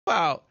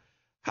about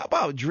how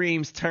about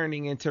dreams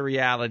turning into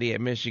reality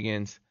at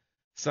Michigan's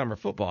summer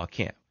football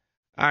camp?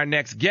 Our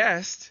next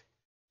guest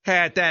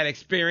had that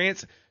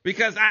experience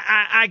because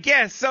I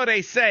guess so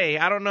they say.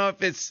 I don't know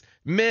if it's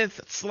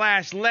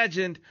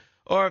myth/legend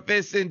or if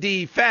it's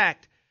indeed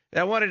fact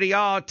that one of the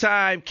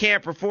all-time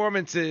camp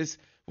performances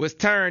was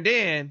turned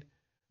in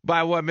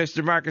by what,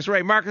 Mr. Marcus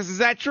Ray. Marcus, is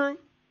that true?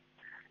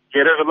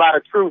 Yeah, there's a lot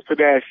of truth to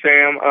that,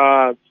 Sam.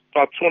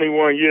 About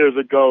 21 years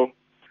ago,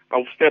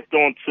 I stepped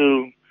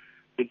onto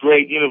the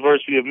great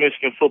University of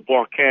Michigan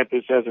football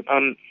campus as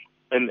an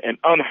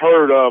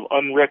unheard of,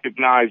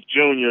 unrecognized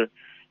junior,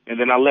 and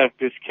then I left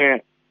this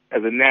camp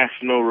as a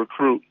national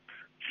recruit.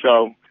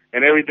 So,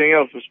 and everything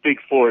else will speak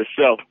for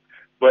itself.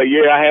 But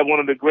yeah, I had one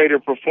of the greater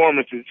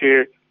performances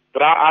here.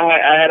 But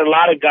I had a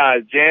lot of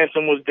guys.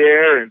 Jansen was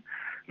there, and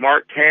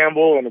Mark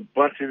Campbell, and a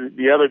bunch of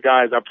the other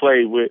guys I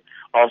played with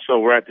also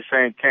were at the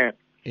same camp.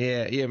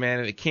 Yeah,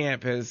 man. The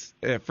camp has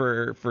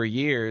for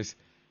years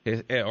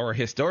or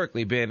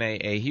historically been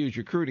a huge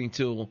recruiting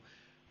tool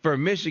for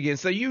Michigan.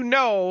 So you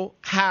know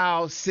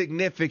how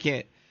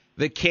significant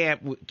the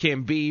camp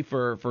can be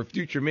for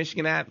future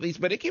Michigan athletes,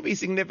 but it can be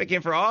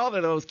significant for all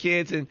of those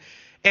kids, and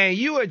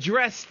you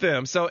address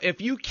them. So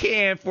if you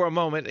can for a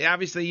moment,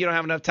 obviously you don't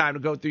have enough time to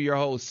go through your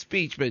whole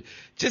speech, but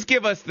just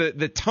give us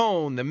the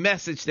tone, the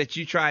message that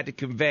you tried to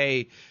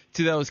convey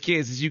to those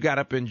kids as you got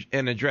up and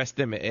addressed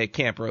them at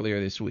camp earlier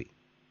this week.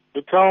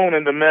 The tone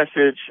and the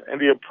message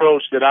and the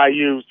approach that I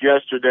used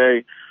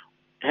yesterday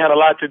had a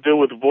lot to do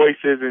with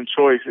voices and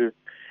choices.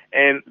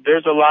 And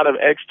there's a lot of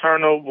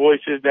external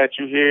voices that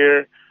you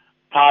hear,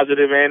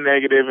 positive and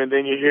negative, and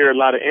then you hear a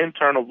lot of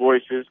internal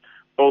voices,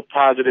 both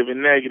positive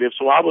and negative.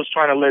 So I was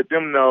trying to let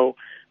them know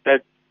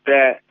that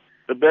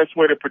the best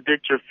way to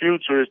predict your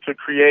future is to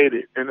create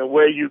it. And the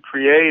way you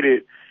create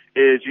it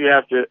is you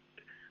have to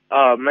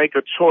make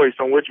a choice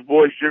on which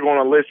voice you're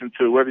going to listen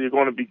to, whether you're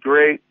going to be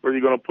great, whether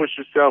you're going to push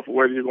yourself, or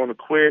whether you're going to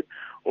quit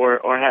or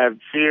have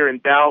fear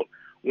and doubt.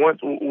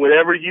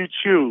 Whatever you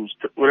choose,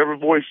 whatever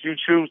voice you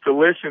choose to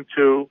listen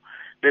to,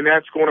 then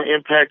that's going to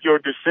impact your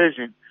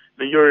decision.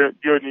 Then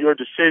your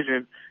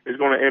decision is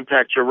going to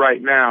impact your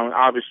right now, and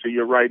obviously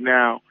your right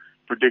now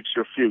predicts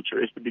your future.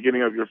 It's the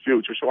beginning of your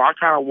future. So I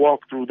kind of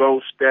walk through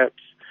those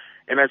steps,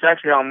 and that's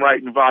actually how I'm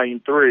writing Volume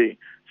 3.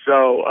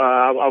 So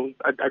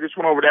I just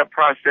went over that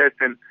process,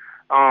 and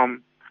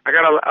I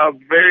got a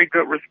very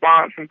good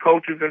response from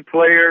coaches and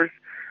players,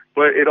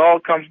 but it all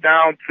comes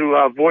down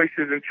to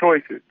voices and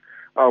choices.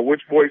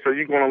 Which voice are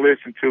you going to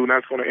listen to, and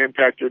that's going to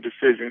impact your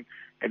decision,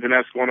 and then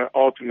that's going to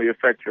ultimately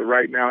affect your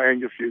right now and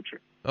your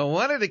future. Well,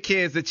 one of the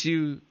kids that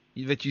you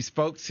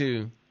spoke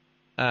to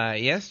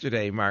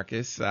yesterday,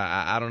 Marcus,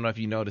 I don't know if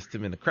you noticed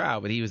him in the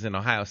crowd, but he was an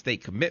Ohio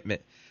State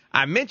commitment.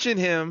 I mentioned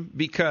him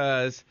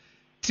because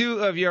two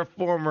of your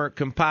former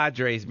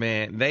compadres,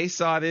 man, they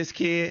saw this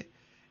kid,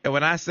 and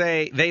when I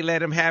say they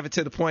let him have it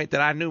to the point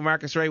that I knew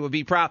Marcus Ray would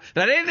be proud.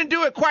 Now, they didn't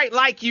do it quite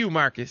like you,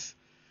 Marcus,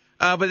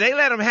 but they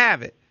let him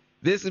have it.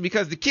 This is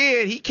because the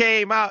kid, he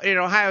came out in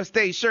Ohio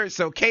State shirt,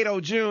 so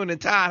Cato June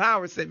and Todd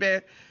Howard said,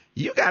 man,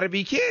 you got to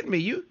be kidding me.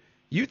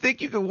 You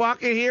think you can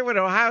walk in here with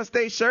an Ohio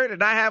State shirt and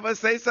not have us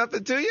say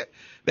something to you?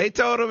 They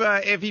told him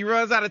if he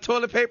runs out of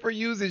toilet paper,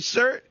 use his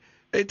shirt.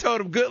 They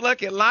told him good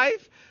luck in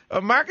life.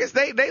 Marcus,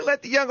 they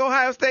let the young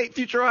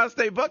future Ohio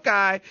State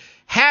Buckeye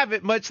have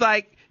it, much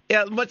like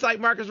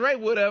Marcus Ray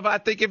would have, I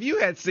think, if you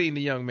had seen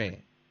the young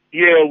man.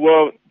 Yeah,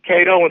 well,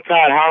 Cato and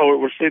Todd Howard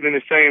were sitting in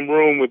the same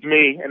room with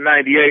me in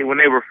 '98 when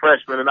they were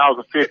freshmen, and I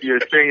was a fifth-year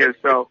senior.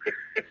 So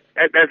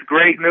that's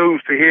great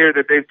news to hear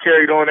that they've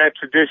carried on that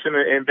tradition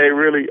and they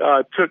really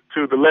took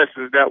to the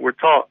lessons that were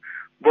taught.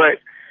 But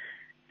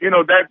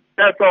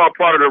that's all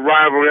part of the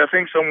rivalry. I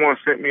think someone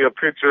sent me a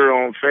picture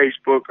on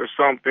Facebook or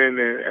something,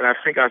 and I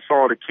think I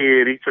saw the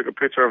kid. He took a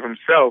picture of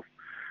himself.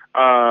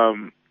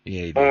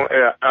 Yeah,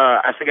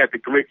 I think at the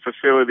Glick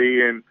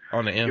facility, and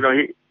on the end.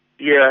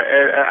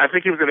 I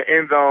think he was in the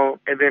end zone,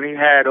 and then he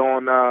had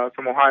on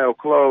some Ohio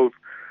clothes.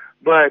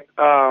 But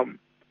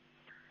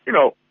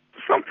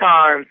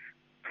sometimes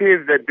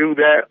kids that do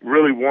that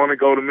really want to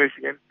go to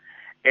Michigan,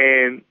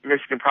 and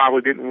Michigan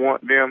probably didn't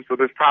want them, so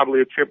there's probably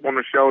a chip on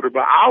the shoulder.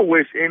 But I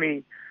wish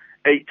any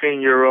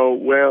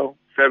 18-year-old well,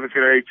 17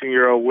 or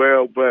 18-year-old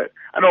well, but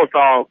I know it's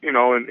all,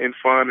 in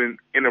fun and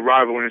in the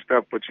rivalry and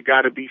stuff, but you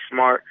got to be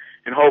smart,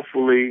 and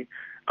hopefully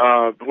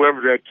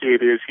whoever that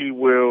kid is, he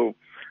will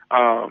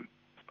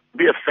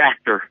be a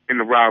factor in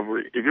the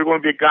rivalry. If you're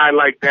going to be a guy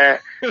like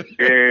that,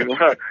 and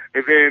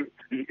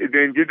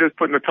then you're just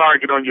putting a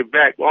target on your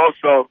back.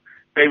 Also,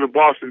 David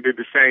Boston did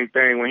the same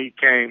thing when he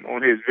came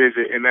on his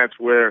visit, and that's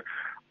where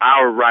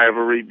our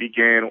rivalry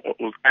began.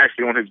 Was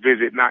actually on his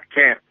visit, not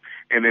camp,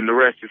 and then the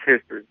rest is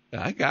history.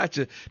 I got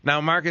you. Now,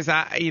 Marcus,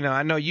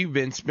 I know you've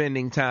been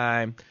spending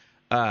time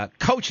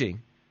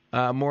coaching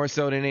more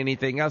so than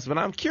anything else, but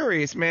I'm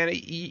curious, man.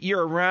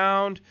 You're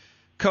around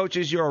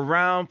coaches, you're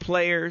around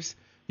players.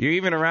 You're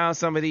even around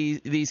some of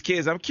these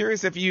kids. I'm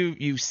curious if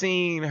you've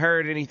seen,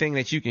 heard anything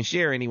that you can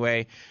share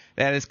anyway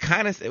that is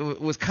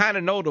was kind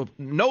of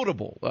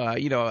notable.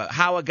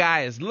 How a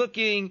guy is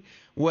looking,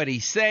 what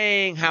he's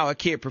saying, how a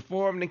kid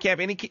performed in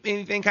camp.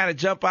 Anything kind of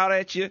jump out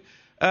at you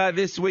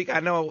this week? I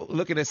know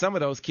looking at some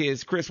of those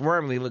kids, Chris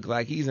Wormley looks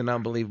like he's in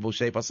unbelievable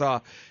shape. I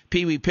saw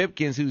Pee Wee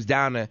Pipkins, who's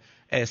down to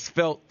a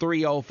svelte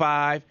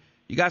 305.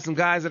 You got some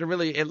guys that are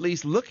really at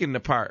least looking the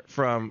part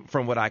from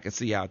what I can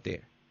see out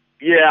there.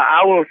 Yeah,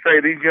 I will say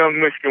these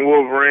young Michigan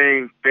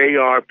Wolverines, they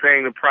are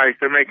paying the price.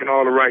 They're making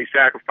all the right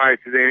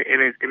sacrifices,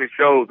 and it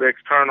shows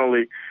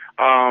externally.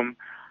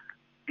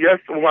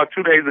 About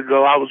 2 days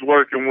ago, I was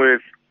working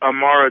with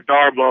Amara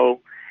Darbo,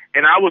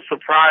 and I was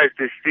surprised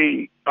to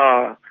see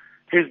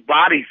his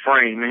body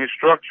frame and his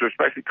structure,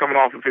 especially coming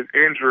off of his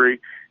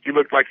injury. He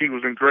looked like he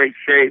was in great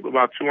shape,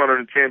 about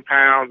 210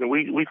 pounds, and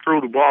we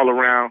threw the ball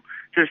around,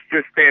 just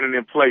standing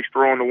in place,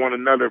 throwing to one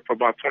another for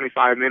about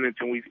 25 minutes,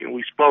 and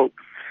we spoke.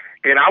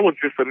 And I was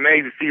just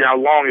amazed to see how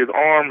long his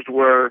arms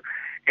were,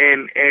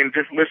 and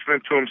just listening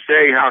to him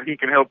say how he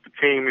can help the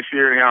team this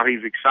year and how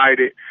he's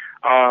excited.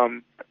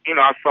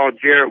 I saw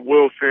Jarrett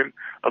Wilson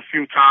a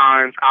few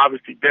times.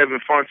 Obviously, Devin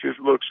Funchess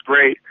looks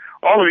great.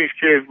 All of these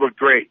kids look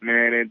great,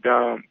 man. And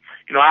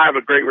I have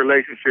a great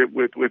relationship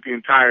with the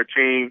entire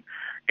team.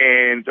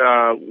 And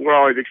we're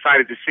always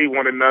excited to see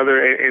one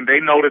another, and they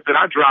noticed that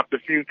I dropped a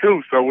few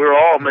too, so we're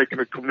all making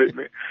a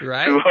commitment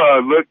right. to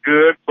look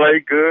good,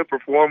 play good,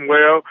 perform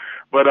well.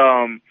 But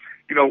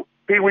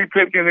Pee Wee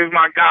Pipkins is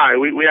my guy.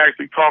 We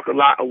actually talk a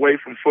lot away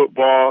from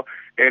football,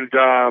 and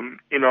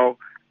he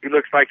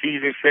looks like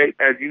he's in shape,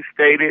 as you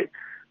stated.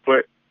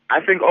 But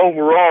I think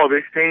overall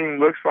this team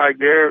looks like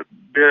they're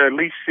at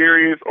least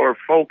serious or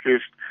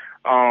focused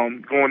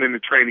going into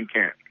training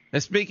camp. Now,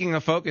 speaking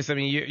of focus, I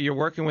mean, you're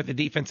working with the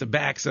defensive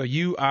back, so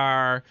you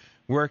are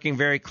working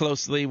very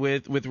closely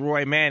with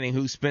Roy Manning,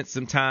 who spent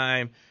some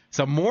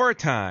more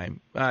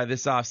time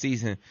this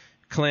offseason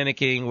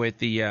clinicking with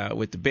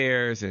the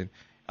Bears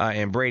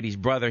and Brady's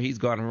brother. He's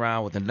gone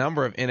around with a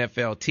number of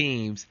NFL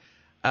teams.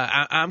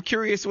 I'm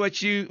curious what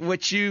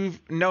you've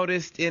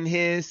noticed in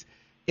his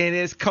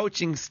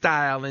coaching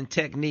style and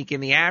technique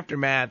in the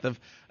aftermath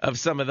of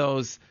some of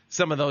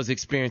those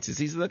experiences.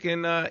 He's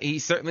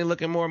certainly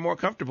looking more and more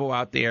comfortable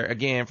out there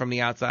again from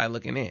the outside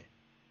looking in.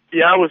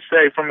 Yeah, I would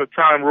say from the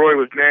time Roy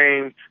was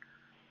named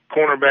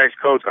cornerbacks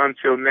coach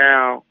until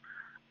now,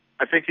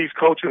 I think he's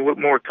coaching with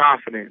more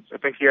confidence. I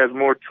think he has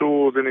more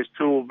tools in his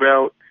tool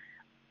belt,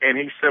 and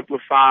he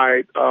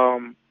simplified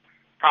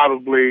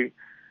probably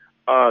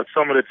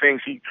some of the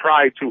things he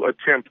tried to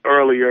attempt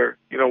earlier.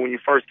 When you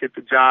first get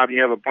the job,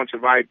 you have a bunch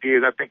of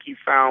ideas. I think he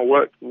found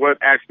what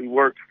actually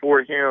worked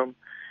for him,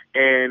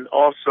 and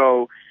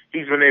also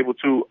he's been able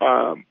to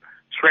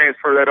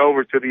transfer that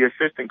over to the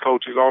assistant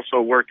coaches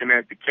also working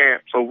at the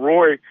camp. So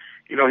Roy,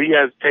 he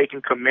has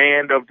taken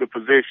command of the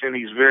position.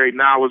 He's very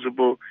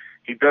knowledgeable.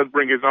 He does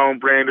bring his own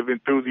brand of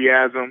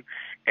enthusiasm,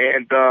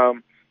 and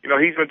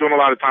he's been doing a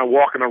lot of time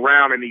walking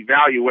around and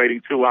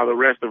evaluating too, while the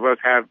rest of us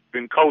have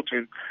been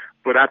coaching.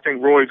 But I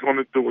think Roy's going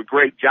to do a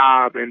great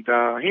job, and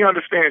he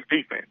understands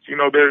defense.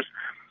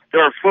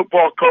 There are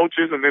football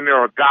coaches, and then there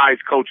are guys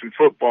coaching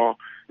football.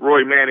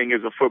 Roy Manning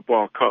is a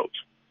football coach.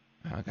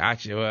 I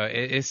got you.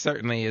 It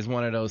certainly is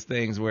one of those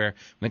things where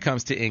when it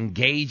comes to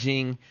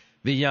engaging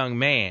the young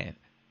man,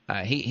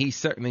 he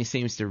certainly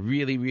seems to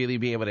really, really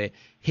be able to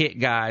hit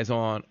guys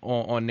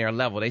on their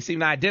level. They seem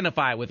to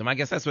identify with him. I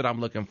guess that's what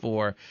I'm looking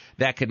for,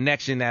 that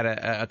connection that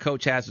a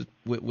coach has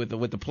with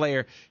the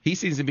player. He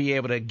seems to be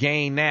able to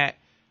gain that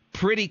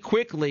pretty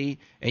quickly,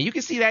 and you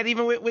can see that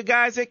even with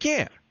guys at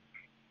camp.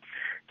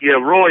 Yeah,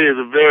 Roy is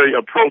a very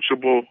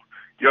approachable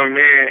young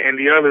man, and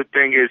the other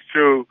thing is,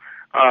 too,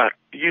 that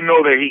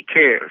he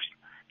cares.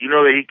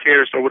 That he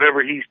cares, so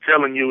whatever he's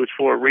telling you is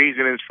for a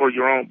reason, and it's for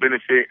your own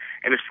benefit,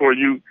 and it's for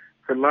you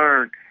to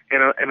learn.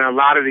 And a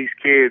lot of these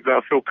kids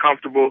feel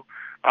comfortable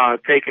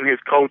taking his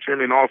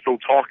coaching and also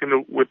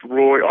talking with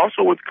Roy,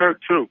 also with Kirk,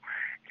 too.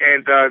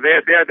 And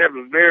they have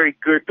a very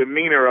good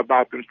demeanor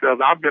about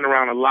themselves. I've been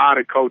around a lot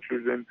of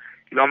coaches, and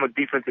I'm a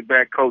defensive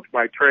back coach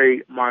by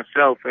trade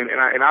myself, and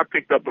I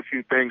picked up a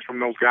few things from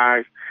those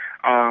guys.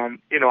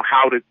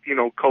 How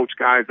to coach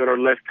guys that are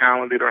less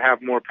talented or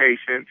have more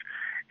patience,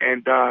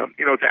 and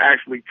to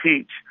actually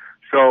teach.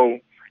 So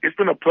it's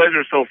been a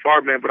pleasure so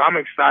far, man. But I'm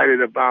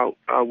excited about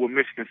what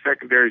Michigan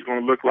secondary is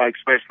going to look like,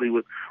 especially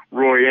with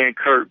Roy and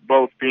Kirk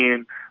both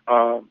being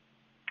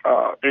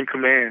in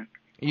command.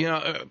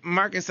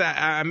 Marcus,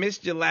 I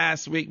missed you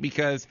last week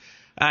because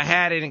I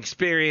had an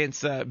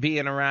experience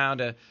being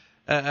around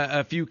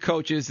a few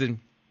coaches, and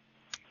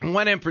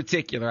one in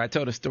particular, I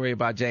told a story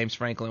about James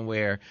Franklin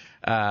where,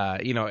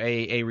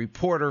 a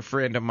reporter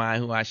friend of mine,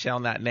 who I shall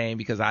not name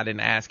because I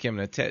didn't ask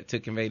him to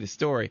convey the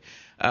story,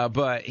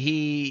 but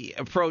he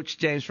approached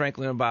James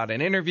Franklin about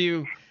an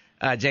interview.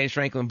 James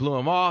Franklin blew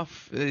him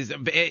off.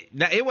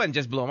 It wasn't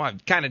just blew him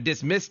off, kind of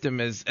dismissed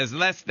him as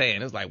less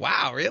than. It was like,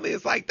 wow, really?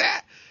 It's like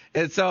that?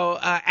 And so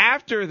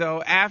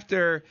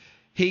after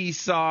he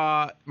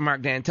saw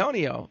Mark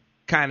D'Antonio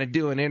kind of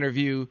do an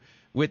interview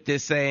with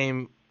this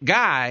same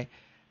guy,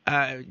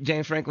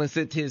 James Franklin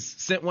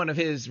sent one of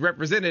his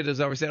representatives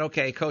over and said,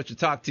 okay, coach will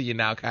talk to you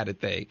now kind of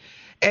thing.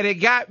 And it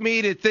got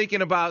me to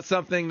thinking about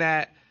something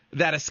that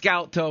a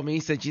scout told me. He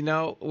said,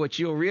 what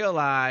you'll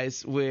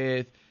realize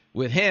with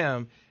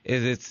him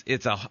is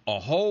it's a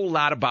whole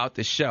lot about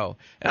the show.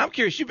 And I'm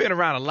curious, you've been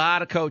around a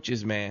lot of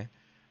coaches, man.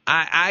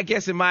 I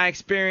guess in my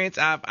experience,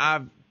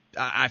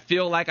 I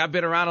feel like I've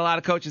been around a lot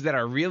of coaches that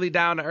are really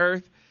down to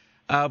earth.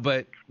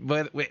 But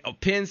with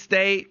Penn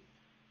State,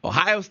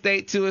 Ohio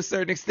State to a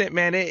certain extent,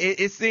 man,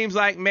 it seems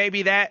like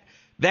maybe that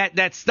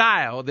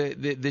style,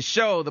 the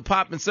show, the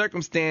pomp and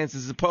circumstance,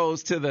 as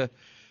opposed to the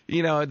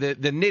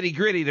nitty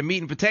gritty, the meat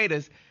and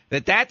potatoes,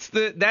 that's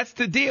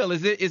the deal.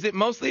 Is it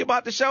mostly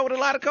about the show with a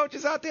lot of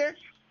coaches out there?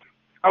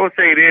 I would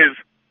say it is.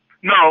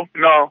 No.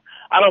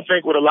 I don't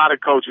think with a lot of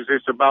coaches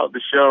it's about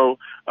the show.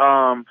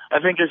 I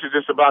think it's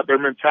just about their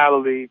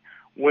mentality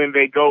when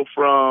they go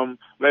from,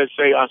 let's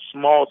say, a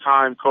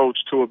small-time coach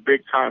to a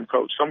big-time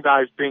coach. Some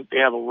guys think they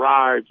have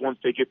arrived once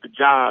they get the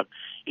job,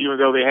 even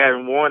though they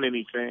haven't won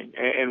anything.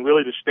 And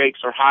really the stakes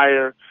are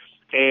higher.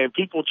 And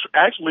people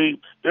actually,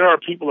 there are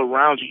people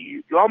around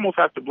you. You almost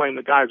have to blame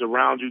the guys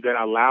around you that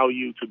allow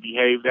you to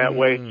behave that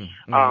way.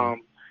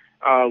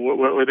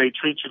 Where they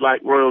treat you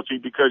like royalty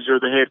because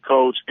you're the head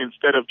coach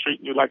instead of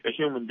treating you like a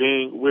human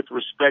being with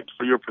respect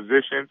for your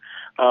position,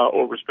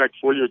 or respect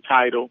for your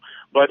title.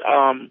 But,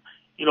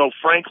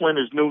 Franklin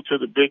is new to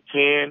the Big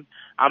Ten.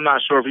 I'm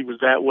not sure if he was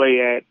that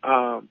way at,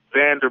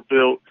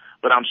 Vanderbilt,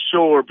 but I'm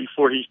sure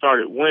before he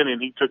started winning,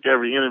 he took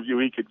every interview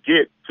he could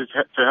get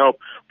to help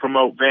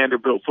promote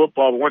Vanderbilt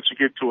football. But once you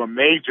get to a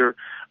major,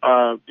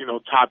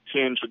 top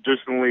 10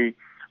 traditionally,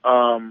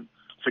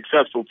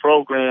 successful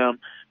program,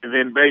 and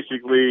then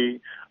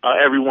basically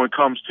everyone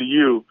comes to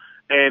you.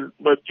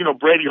 But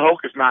Brady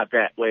Hoke is not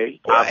that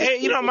way. Well,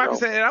 hey,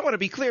 Marcus, and I want to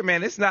be clear,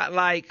 man. It's not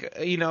like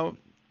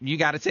you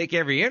got to take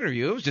every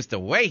interview. It was just the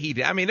way he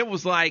did. I mean, it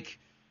was like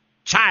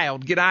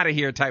child, get out of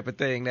here type of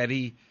thing that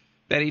he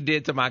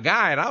did to my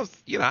guy. And I was,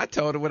 I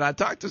told him when I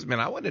talked to him, man,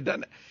 I wouldn't have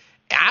done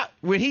that.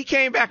 When he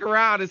came back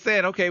around and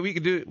said, okay, we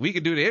could do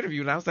the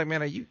interview, and I was like,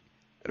 man, I'd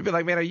be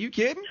like, man, are you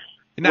kidding?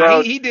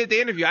 Now, he did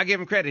the interview. I give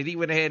him credit. He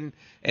went ahead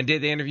and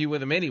did the interview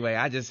with him anyway.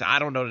 I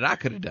don't know that I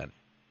could have done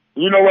it.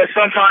 You know what?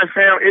 Sometimes,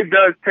 Sam, it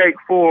does take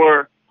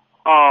for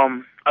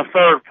a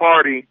third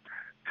party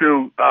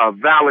to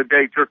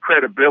validate your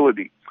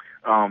credibility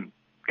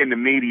in the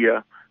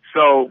media.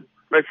 So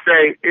let's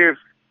say if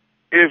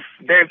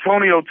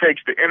D'Antonio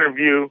takes the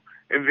interview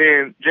and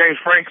then James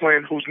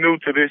Franklin, who's new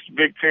to this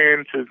Big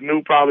Ten,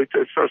 new probably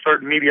to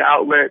certain media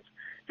outlets,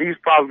 he's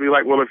probably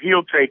like, well, if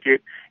he'll take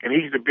it and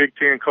he's the Big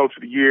Ten Coach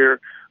of the Year,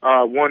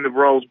 won the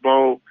Rose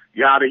Bowl,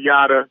 yada,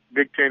 yada,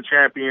 Big Ten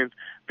champions,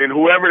 then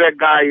whoever that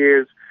guy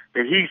is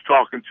that he's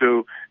talking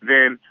to,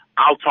 then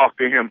I'll talk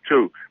to him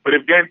too. But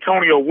if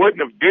D'Antonio wouldn't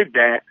have did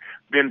that,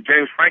 then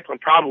James Franklin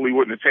probably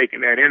wouldn't have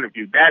taken that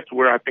interview. That's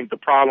where I think the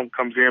problem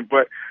comes in.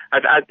 But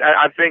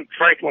I think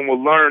Franklin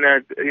will learn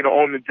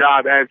on the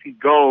job as he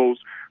goes.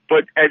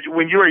 But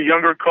when you're a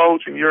younger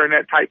coach and you're in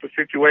that type of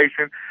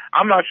situation,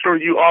 I'm not sure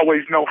you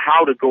always know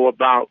how to go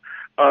about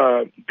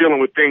dealing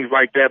with things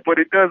like that. But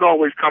it does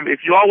always come. If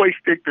you always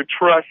stick to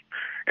trust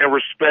and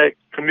respect,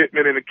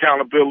 commitment and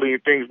accountability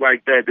and things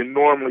like that, then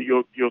normally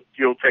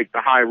you'll take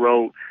the high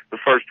road the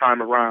first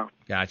time around.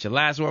 Gotcha.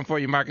 Last one for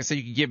you, Marcus, so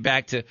you can get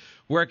back to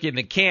work in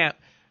the camp.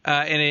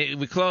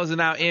 We're closing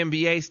out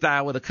NBA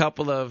style with a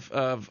couple of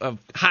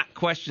hot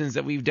questions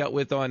that we've dealt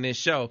with on this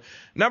show.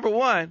 Number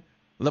one,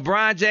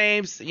 LeBron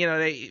James,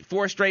 they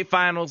 4 straight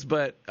finals,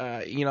 but,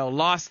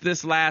 lost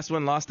this last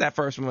one, lost that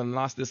first one,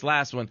 lost this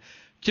last one.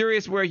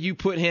 Curious where you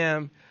put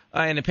him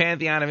in the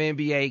pantheon of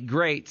NBA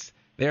greats.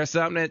 There's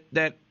something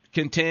that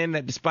contend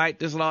that despite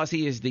this loss,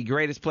 he is the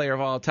greatest player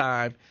of all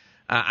time.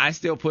 I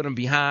still put him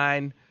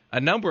behind a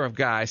number of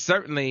guys,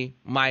 certainly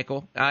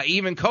Michael,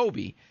 even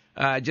Kobe,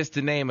 just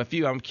to name a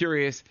few. I'm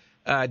curious,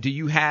 do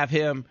you have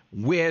him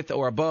with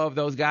or above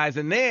those guys?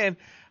 And then,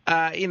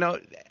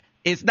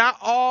 it's not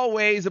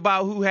always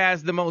about who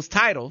has the most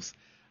titles.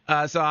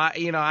 So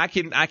I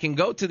can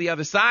go to the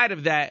other side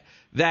of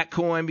that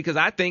coin because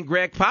I think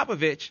Greg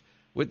Popovich,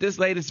 with this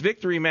latest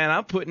victory, man,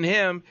 I'm putting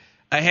him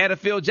ahead of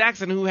Phil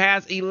Jackson, who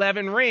has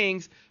 11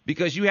 rings,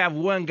 because you have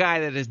one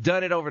guy that has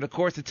done it over the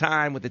course of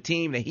time with the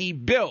team that he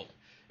built,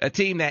 a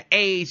team that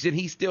aged and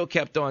he still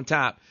kept on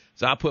top.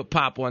 So I put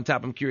Pop on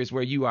top. I'm curious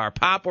where you are,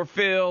 Pop or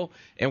Phil,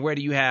 and where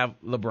do you have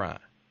LeBron?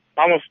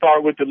 I'm going to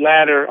start with the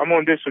latter. I'm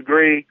going to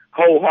disagree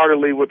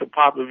wholeheartedly with the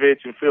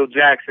Popovich and Phil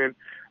Jackson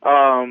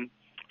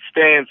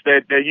stance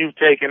that you've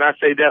taken. I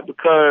say that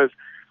because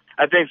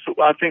I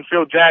think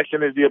Phil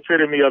Jackson is the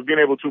epitome of being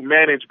able to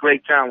manage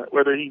great talent,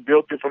 whether he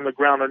built it from the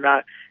ground or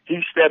not.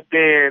 He stepped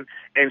in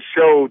and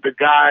showed the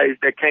guys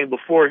that came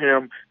before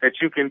him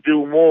that you can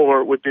do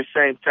more with this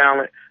same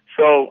talent.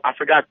 So I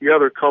forgot the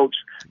other coach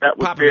that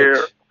was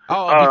Popovich.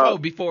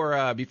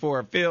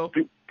 Before Phil.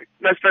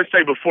 Let's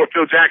say before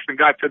Phil Jackson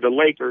got to the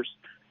Lakers.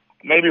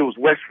 Maybe it was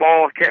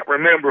Westfall. I can't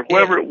remember.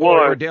 Whoever it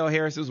was. Or Dale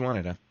Harris was one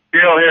of them.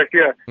 Dale Harris,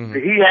 yeah. Mm-hmm.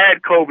 He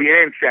had Kobe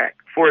and Shaq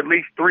for at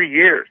least 3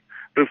 years.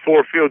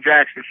 before Phil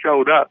Jackson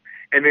showed up.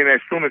 And then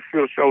as soon as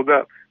Phil showed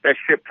up, that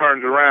ship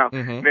turns around.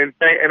 Mm-hmm.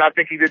 And I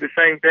think he did the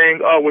same thing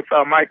with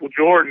Michael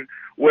Jordan,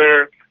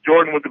 where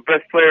Jordan was the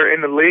best player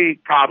in the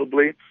league,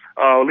 probably,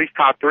 at least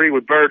top three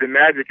with Bird and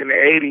Magic in the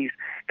 80s.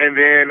 And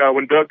then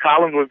when Doug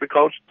Collins was the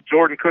coach,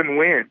 Jordan couldn't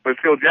win. But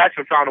Phil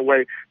Jackson found a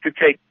way to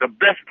take the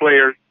best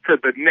players to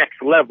the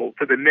next level,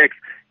 to the next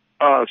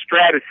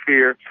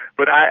stratosphere.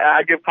 But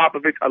I give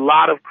Popovich a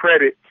lot of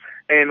credit.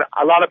 And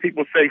a lot of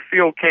people say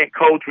Phil can't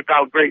coach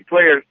without great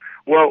players.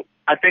 Well,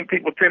 I think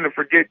people tend to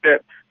forget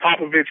that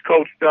Popovich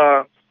coached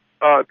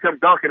Tim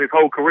Duncan his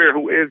whole career,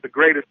 who is the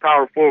greatest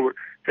power forward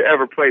to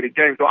ever play the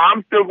game. So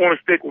I'm still going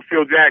to stick with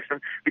Phil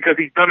Jackson because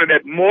he's done it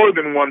at more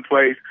than one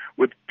place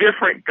with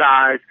different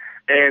guys,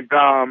 and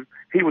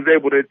he was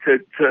able to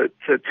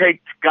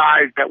take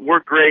guys that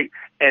were great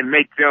and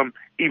make them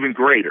even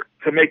greater,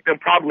 to make them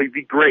probably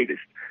the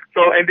greatest.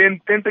 So, and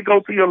then to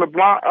go to your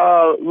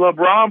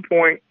LeBron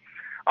point,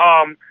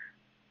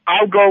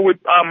 I'll go with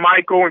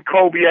Michael and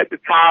Kobe at the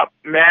top,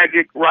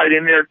 Magic right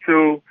in there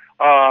too.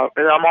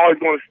 And I'm always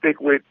going to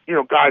stick with,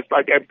 guys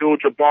like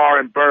Abdul-Jabbar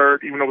and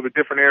Bird, even though it was a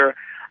different era.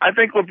 I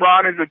think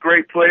LeBron is a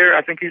great player.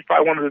 I think he's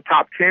probably one of the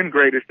top 10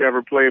 greatest to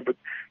ever play. But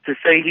to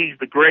say he's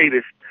the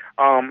greatest,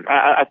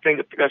 I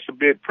think that's a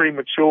bit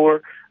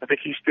premature. I think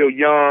he's still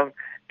young.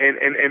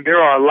 And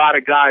there are a lot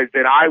of guys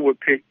that I would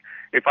pick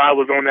if I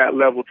was on that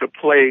level to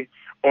play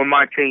on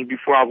my team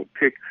before I would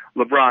pick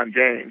LeBron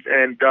James.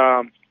 And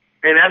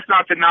that's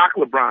not to knock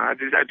LeBron.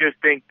 I just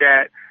think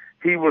that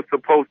he was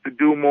supposed to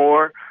do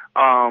more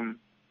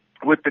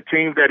with the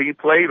team that he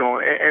played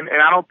on. And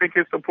I don't think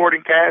his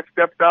supporting cast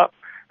stepped up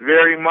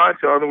very much.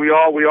 We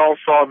all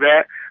saw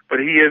that. But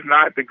he is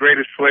not the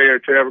greatest player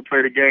to ever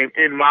play the game,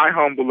 in my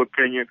humble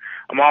opinion.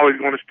 I'm always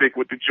going to stick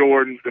with the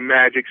Jordans, the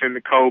Magics, and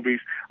the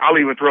Kobes. I'll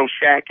even throw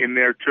Shaq in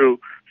there,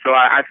 too. So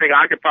I think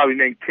I could probably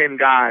name 10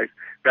 guys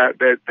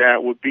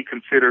that would be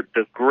considered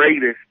the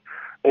greatest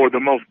or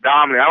the most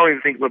dominant. I don't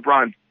even think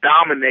LeBron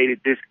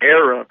dominated this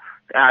era.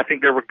 I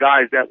think there were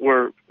guys that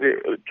were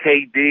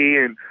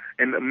KD and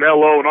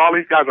Melo, and all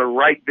these guys are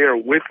right there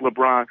with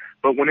LeBron.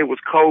 But when it was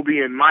Kobe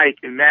and Mike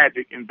and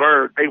Magic and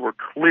Bird, they were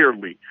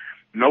clearly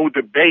no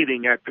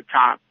debating at the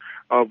top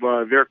of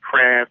their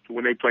craft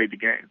when they played the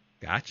game.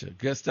 Gotcha.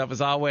 Good stuff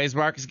as always.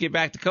 Marcus, get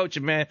back to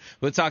coaching, man.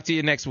 We'll talk to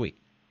you next week.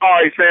 All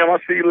right, Sam. I'll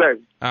see you later.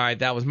 All right,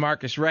 that was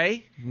Marcus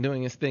Ray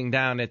doing his thing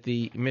down at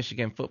the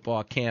Michigan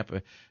football camp,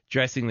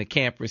 addressing the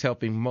campers,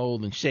 helping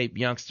mold and shape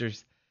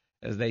youngsters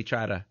as they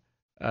try to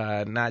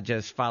not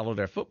just follow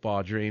their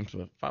football dreams,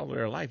 but follow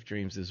their life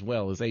dreams as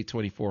well. It's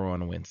 8:24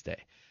 on a Wednesday.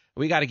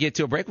 We got to get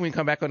to a break. When we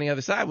come back on the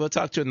other side, we'll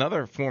talk to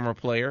another former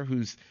player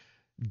who's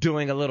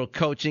doing a little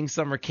coaching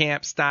summer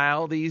camp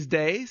style these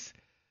days.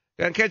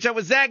 Gonna catch up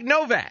with Zach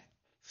Novak.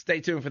 Stay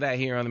tuned for that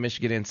here on the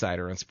Michigan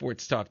Insider on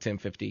Sports Talk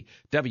 1050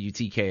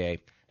 WTKA,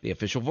 the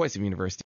official voice of University.